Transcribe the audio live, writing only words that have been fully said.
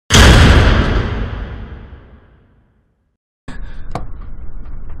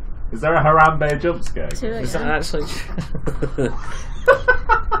Is there a Harambe jump scare? Is that actually true?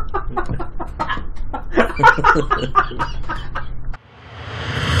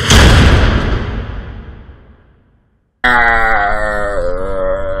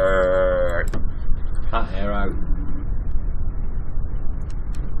 Can't hear out.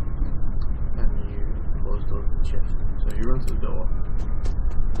 And you close the door to the chest. So you run to the door.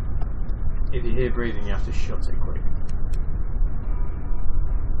 If you hear breathing, you have to shut it quick.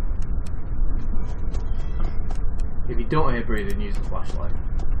 If you don't hear breathing, use the flashlight.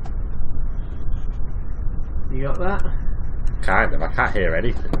 You got that? Kind of. I can't hear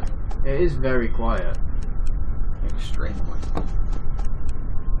anything. It is very quiet. Extremely.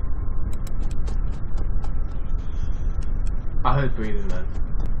 I heard breathing then.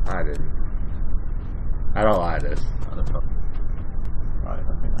 I didn't. I don't like this. Right,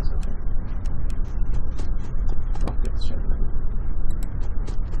 I think that's okay. I'll get the check then.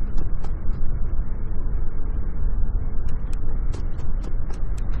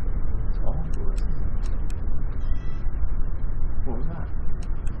 It's awful, isn't it? What was that?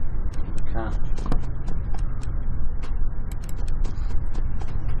 I can't.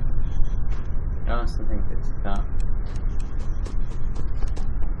 I honestly think it's a cat.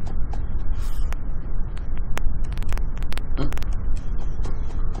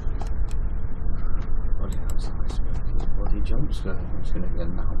 Bloody hell, it's like a spooky bloody jump scare. I'm just gonna get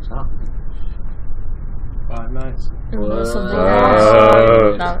knocked out. 5 nights. Or something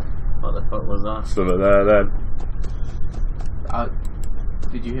Whoa. else. No. What the fuck was that? Something there then.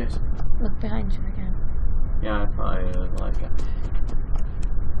 Did you hear something? Look behind you again. Yeah, I thought I heard like it.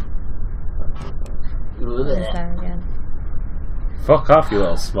 It's there again. Fuck off, you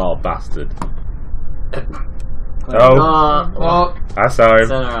little small bastard. Oh, Oh, I saw him.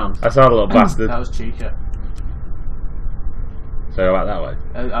 turn around. I saw the little bastard. that was Chica. So go back that way.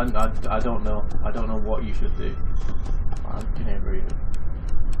 I don't know. I don't know what you should do. I can hear breathing.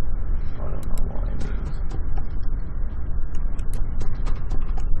 I don't know what it means.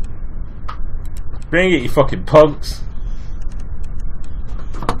 Bring it, you fucking punks.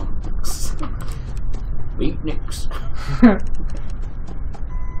 Beatniks.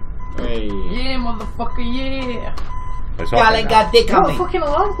 Hey. Yeah, motherfucker, yeah! Golly, got dick on What me. fucking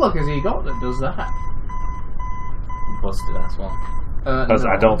alarm clock has he got that does that? Busted ass one. Because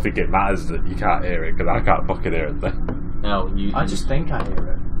No. I don't think it matters that you can't hear it, because I can't fucking hear it then. No, you. I just think I hear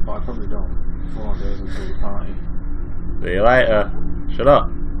it, but I probably don't. 4 days until the party. See you later. Shut up.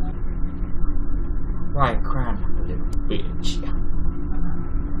 Right, cram, you little bitch.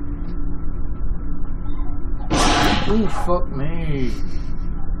 Ooh, fuck me.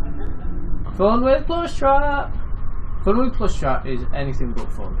 Fun with Plus Trap! Fun with Plus Trap is anything but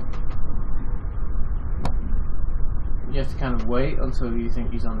fun. You have to kind of wait until you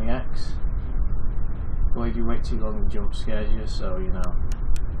think he's on the X. Or if you wait too long, the jump scares you, so you know.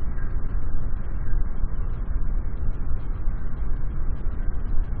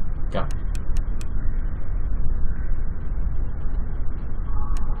 Go.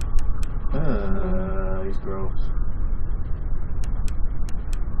 He's gross.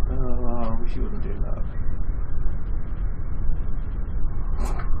 Oh, I wish you wouldn't do that.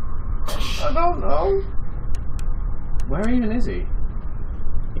 I don't know. Where even is he?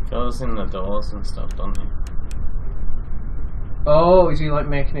 He goes in the doors and stuff, doesn't he? Oh, is he like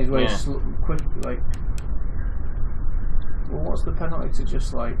making his way Yeah. quick? Like, well, what's the penalty to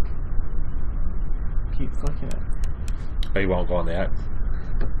just like keep flicking it? But he won't go on the X.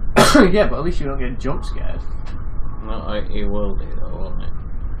 Yeah, but at least you don't get jump scared. No, he will do though, won't he?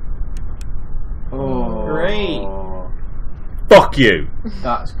 Oh, Great. Fuck you!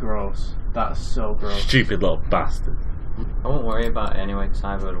 That's gross. That's so gross. Stupid little bastard. I won't worry about it anyway, because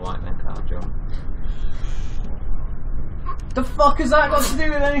I've heard white men can't jump. The fuck has that got to do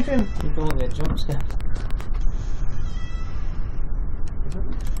with anything? You don't get jump scared.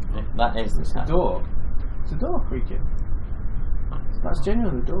 That is the It's the door. It's the door creaking. That's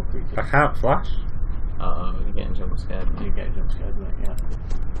genuinely the door creaking. I can't flash. Uh oh, you're getting jump scared. You get jump scared, mate, yeah.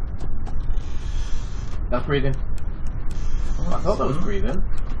 That's breathing. I thought that was breathing.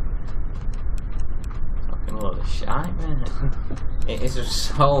 Fucking load of shite, man. It is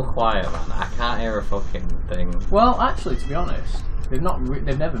just so quiet, man. I can't hear a fucking thing. Well, actually, to be honest, they've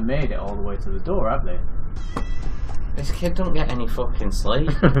never made it all the way to the door, have they? This kid don't get any fucking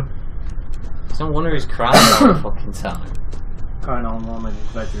sleep. It's no wonder he's crying all the fucking time. Crying all alone on his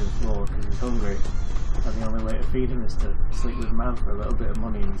bedroom floor because he's hungry. And the only way to feed him is to sleep with a man for a little bit of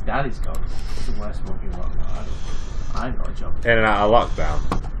money, and his daddy's gone somewhere smoking rock. I ain't got a job. In and out of lockdown.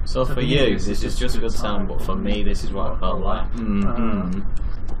 So for you, this is just a good time, but for me, this is what I felt like.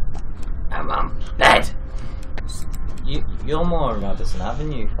 I'm on bed. You're more of a Madison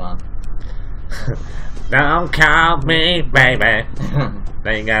Avenue fan. Don't call me baby.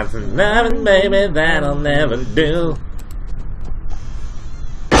 They got some loving, baby, that'll never do.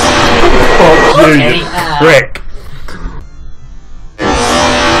 Oh, Jesus. Rick.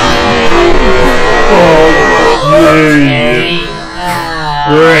 Oh, Jesus.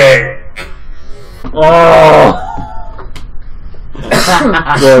 Rick. Oh.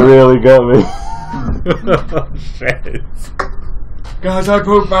 That really got me. Oh, shit. Guys, I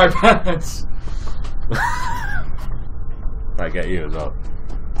pooped my pants. I get you as well.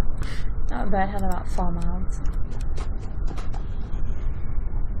 That bird had about 4 mouths.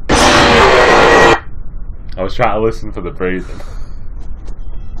 I was trying to listen for the breathing.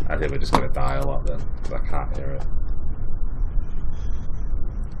 I think we're just going to die a lot then, because I can't hear it.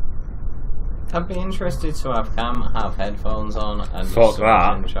 I'd be interested to have Cam have headphones on and Fuck just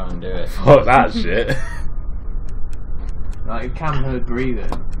that. try and do it. Fuck that shit. Like, Cam heard breathing,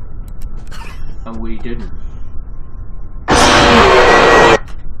 and we didn't. Why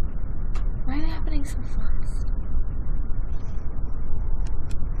are they happening so fast?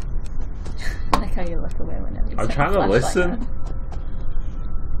 I like how you look away whenever you I'm set trying the to flashlight listen. on.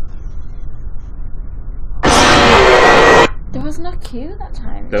 There was no cue that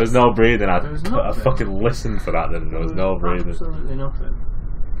time. There was no breathing. I There was nothing. fucking listened for that then. There was no breathing. Do Absolutely nothing.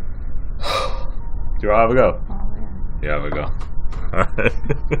 you want to have a go? Oh, yeah. Yeah, have a go.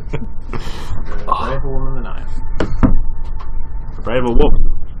 The braver woman than I am. Brave or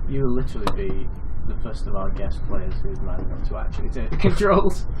woman? You will literally be the first of our guest players who is man enough to actually take the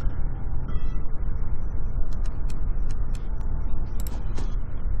controls.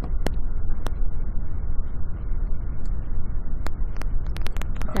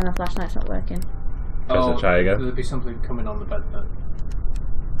 And the flashlight's not working. Guess I'll try again. There'll be something coming on the bed then.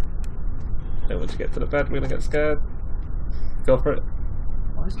 Then once you get to the bed, we're going to get scared. Go for it.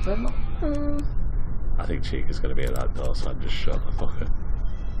 Why is the bed not? I think Chica's going to be at that door, so I'm just shut the fucker.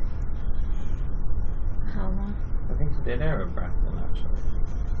 How long? I think you did hear a Braxton actually.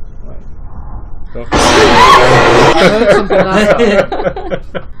 Wait. Go for I heard something like that. it.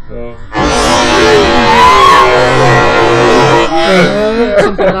 Go. I heard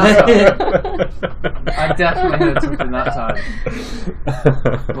something like that. I definitely heard something that time.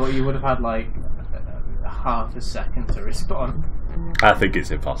 But you would have had like half a second to respond. I think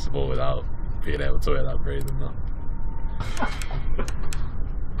it's impossible without being able to hear that breathing though.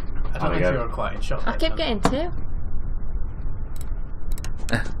 I don't think you're quite in shock. I keep getting 2.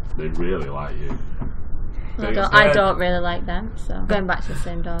 They really like you. I don't really like them, so going back to the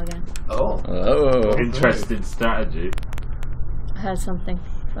same door again. Oh. Oh, interesting strategy. I heard something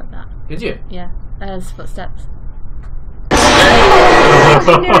like that. Did you? Yeah, I heard footsteps. I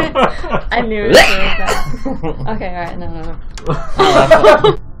knew it. I knew it was that. Okay, alright, no.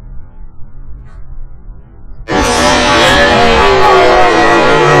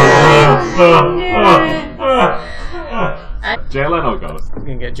 Jay Leno goes. I'm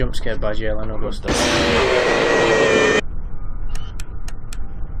gonna get jump scared by Jay Leno Buster.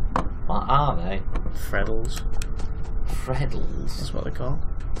 What are they? Freddles. Freddles. That's what they're called.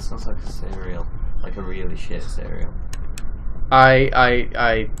 Sounds like a cereal. Like a really shit cereal.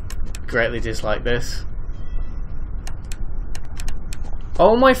 I greatly dislike this.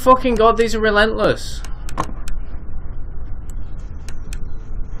 Oh my fucking god, these are relentless.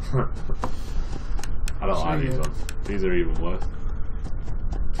 I don't like these ones. These are even worse.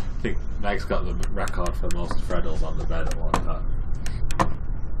 I think Meg's got the record for most Freddles on the bed at one time.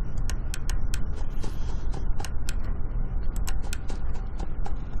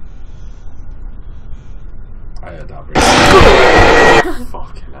 I heard that breathing.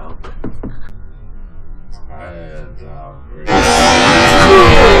 Fucking hell. I heard that breathing.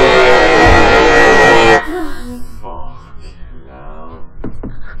 Fucking hell.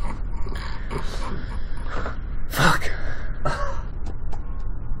 Fuck. I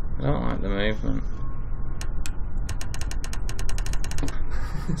don't like the movement.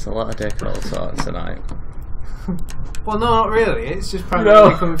 It's a lot of dick all sorts tonight. Well, no, not really. It's just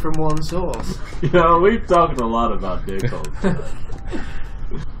primarily coming from one source. You know, we've talked a lot about dick holes.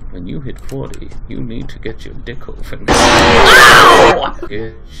 When you hit 40, you need to get your dick open. Ow!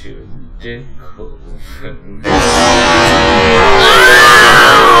 Get your dick open.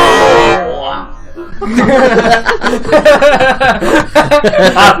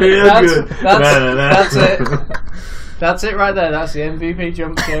 That's it. That's it right there. That's the MVP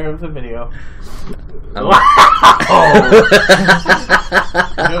jump scare of the video. Wow!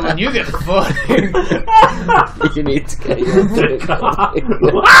 You know, when you get the phone, You need to get your dick off.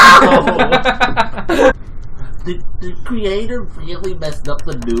 Wow! Did the creator really messed up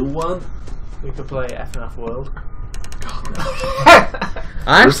the new one? we could play FNAF World.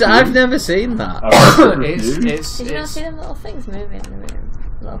 I've never seen that. It's Did you not see them little things moving in the room?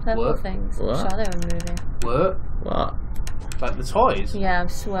 Little purple What? things. What? I'm sure they were moving. what? What? Like the toys? Yeah, I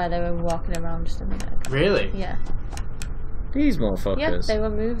swear they were walking around just a minute ago. Really? Yeah. These motherfuckers. Yeah, they were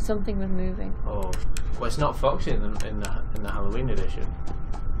moving. Something was moving. Oh, well, it's not Foxy in the Halloween edition.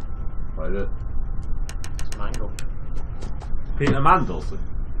 What is it? It's Mangle. Peter Mandelson.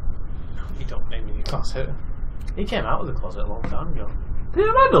 You don't name me in your closet. He came out of the closet a long time ago.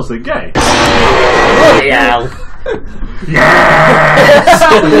 Peter Mandelson, gay? Bloody hell!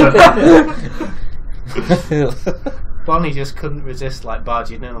 Bonnie just couldn't resist like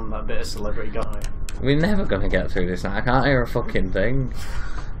barging in on that bit of celebrity guy. We're never gonna get through this now. I can't hear a fucking thing.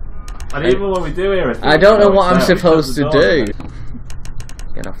 And even when we do hear a thing, I don't know we what I'm it's there, we supposed to shut the door. do.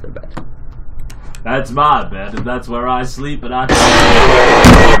 Get off the bed. That's my bed, and that's where I sleep, and I.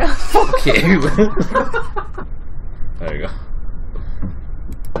 Fuck you. There you go.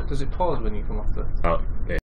 Does it pause when you come off the... Oh, yeah.